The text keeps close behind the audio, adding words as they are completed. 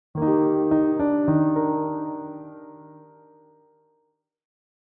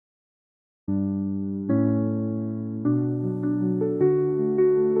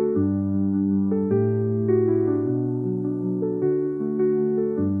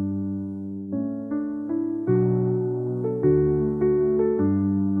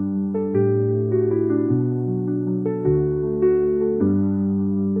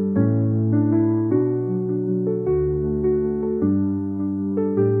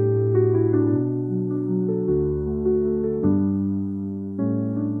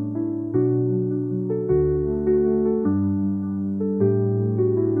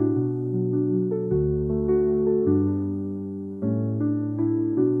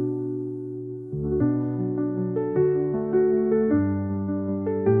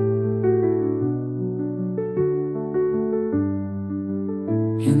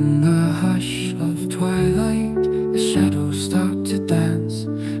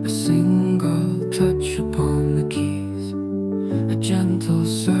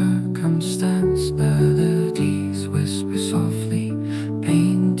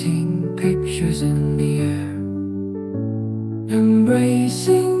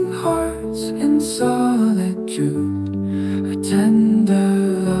racing hearts in solitude, a tender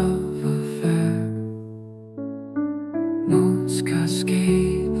love affair. Notes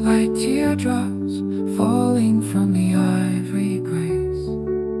cascade like teardrops falling from the ivory grace.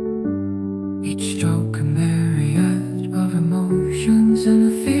 Each stroke a myriad of emotions, an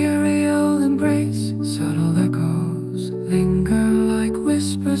ethereal embrace. Subtle echoes linger like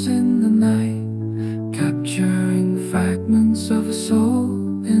whispers in the night, capturing fragments of a soul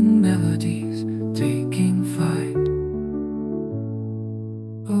in melodies taking flight.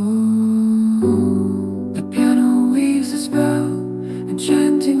 Oh, the piano weaves a spell,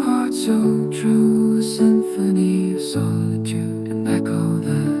 enchanting heart so true, a symphony of solitude, an echo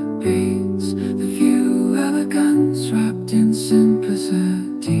that paints the view, elegance wrapped in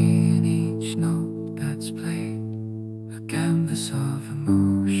simplicity in each note that's played, a canvas of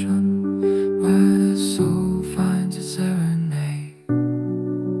emotion.